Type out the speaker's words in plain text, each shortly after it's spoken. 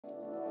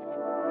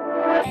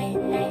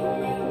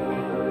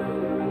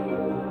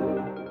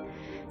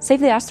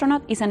Save the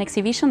Astronaut is an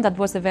exhibition that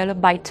was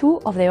developed by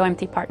two of the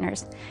OMT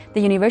partners, the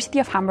University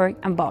of Hamburg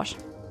and Bosch.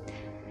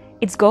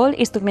 Its goal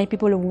is to make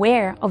people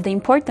aware of the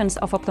importance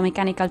of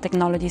optomechanical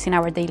technologies in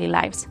our daily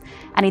lives,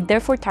 and it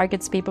therefore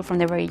targets people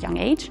from a very young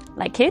age,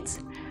 like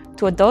kids,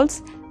 to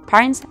adults,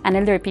 parents, and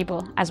elderly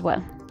people as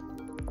well.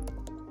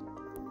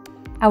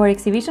 Our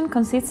exhibition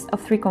consists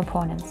of three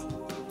components.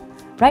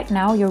 Right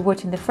now, you're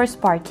watching the first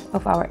part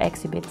of our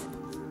exhibit.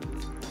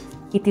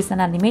 It is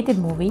an animated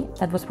movie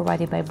that was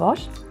provided by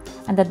Bosch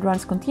and that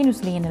runs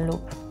continuously in a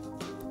loop.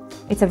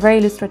 It's a very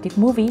illustrative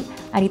movie,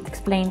 and it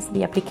explains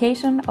the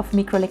application of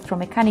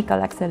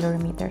micro-electromechanical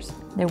accelerometers,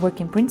 their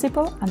working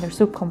principle and their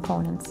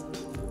subcomponents.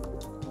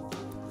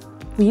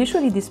 We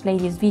usually display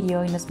this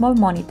video in a small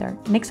monitor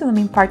next to the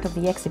main part of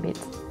the exhibit,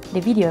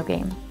 the video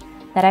game,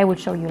 that I will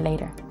show you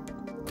later.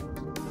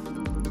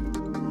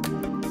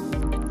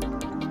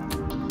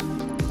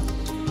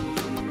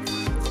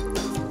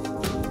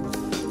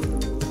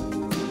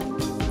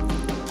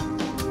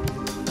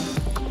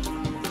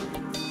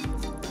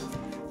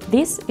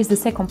 This is the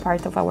second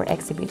part of our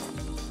exhibit.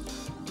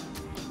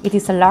 It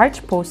is a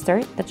large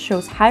poster that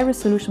shows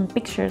high-resolution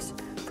pictures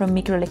from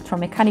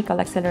micro-electromechanical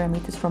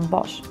accelerometers from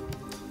Bosch.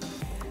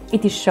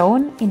 It is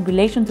shown in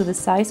relation to the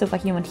size of a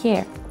human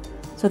hair,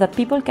 so that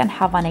people can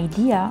have an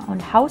idea on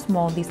how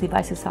small these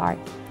devices are,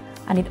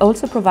 and it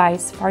also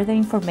provides further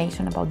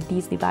information about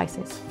these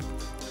devices.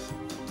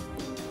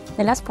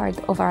 The last part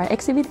of our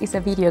exhibit is a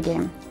video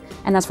game,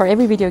 and as for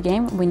every video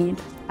game, we need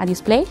a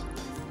display,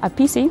 a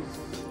PC,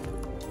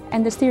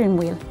 and the steering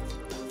wheel.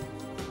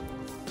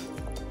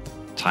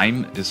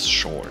 Time is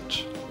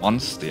short.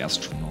 Once the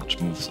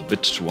astronaut moves a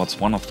bit towards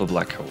one of the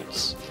black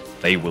holes,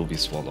 they will be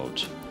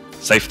swallowed.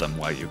 Save them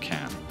while you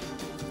can.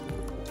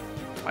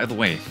 By the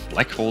way,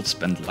 black holes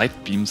bend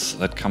light beams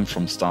that come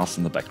from stars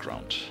in the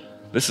background.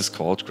 This is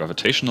called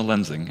gravitational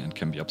lensing and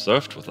can be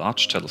observed with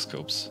large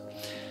telescopes.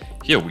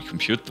 Here we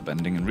compute the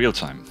bending in real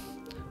time.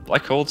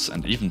 Black holes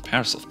and even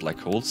pairs of black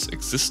holes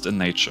exist in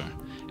nature.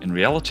 In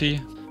reality,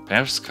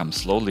 pairs come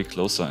slowly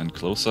closer and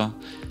closer,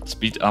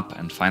 speed up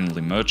and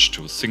finally merge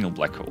to a single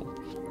black hole.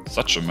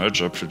 Such a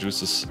merger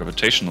produces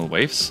gravitational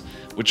waves,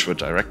 which were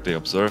directly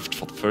observed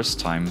for the first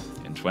time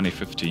in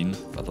 2015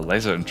 by the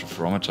Laser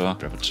Interferometer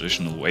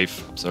Gravitational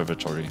Wave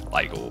Observatory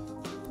LIGO.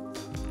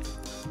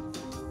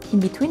 In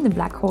between the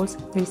black holes,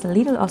 there is a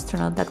little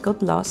astronaut that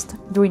got lost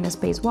during a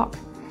spacewalk,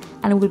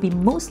 and will be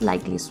most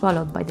likely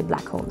swallowed by the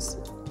black holes.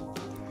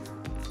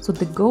 So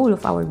the goal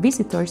of our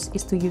visitors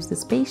is to use the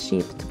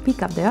spaceship to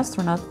pick up the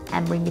astronaut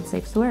and bring it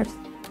safe to Earth,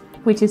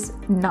 which is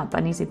not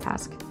an easy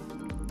task.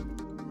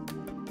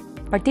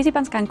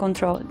 Participants can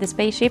control the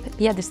spaceship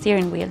via the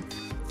steering wheel,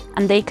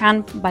 and they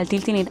can, by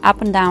tilting it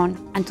up and down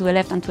and to the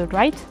left and to the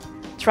right,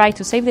 try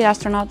to save the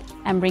astronaut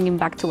and bring him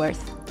back to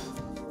Earth.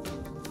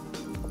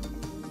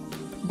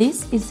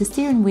 This is the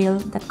steering wheel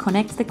that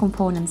connects the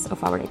components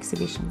of our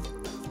exhibition.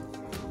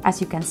 As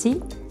you can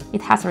see,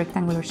 it has a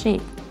rectangular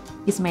shape,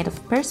 is made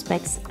of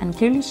perspex and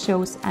clearly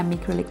shows a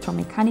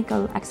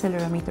micro-electromechanical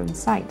accelerometer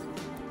inside,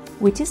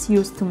 which is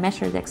used to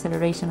measure the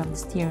acceleration of the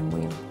steering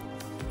wheel.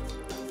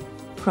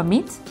 From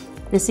it,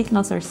 the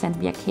signals are sent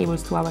via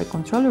cables to our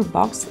controller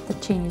box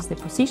that changes the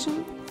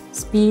position,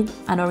 speed,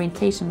 and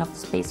orientation of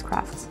the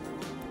spacecraft.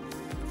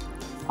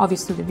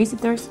 Obvious to the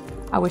visitors,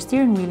 our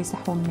steering wheel is a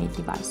homemade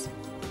device.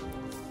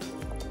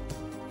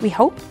 We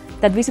hope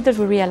that visitors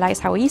will realize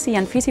how easy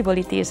and feasible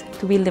it is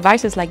to build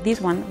devices like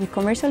this one with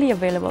commercially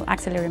available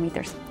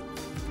accelerometers.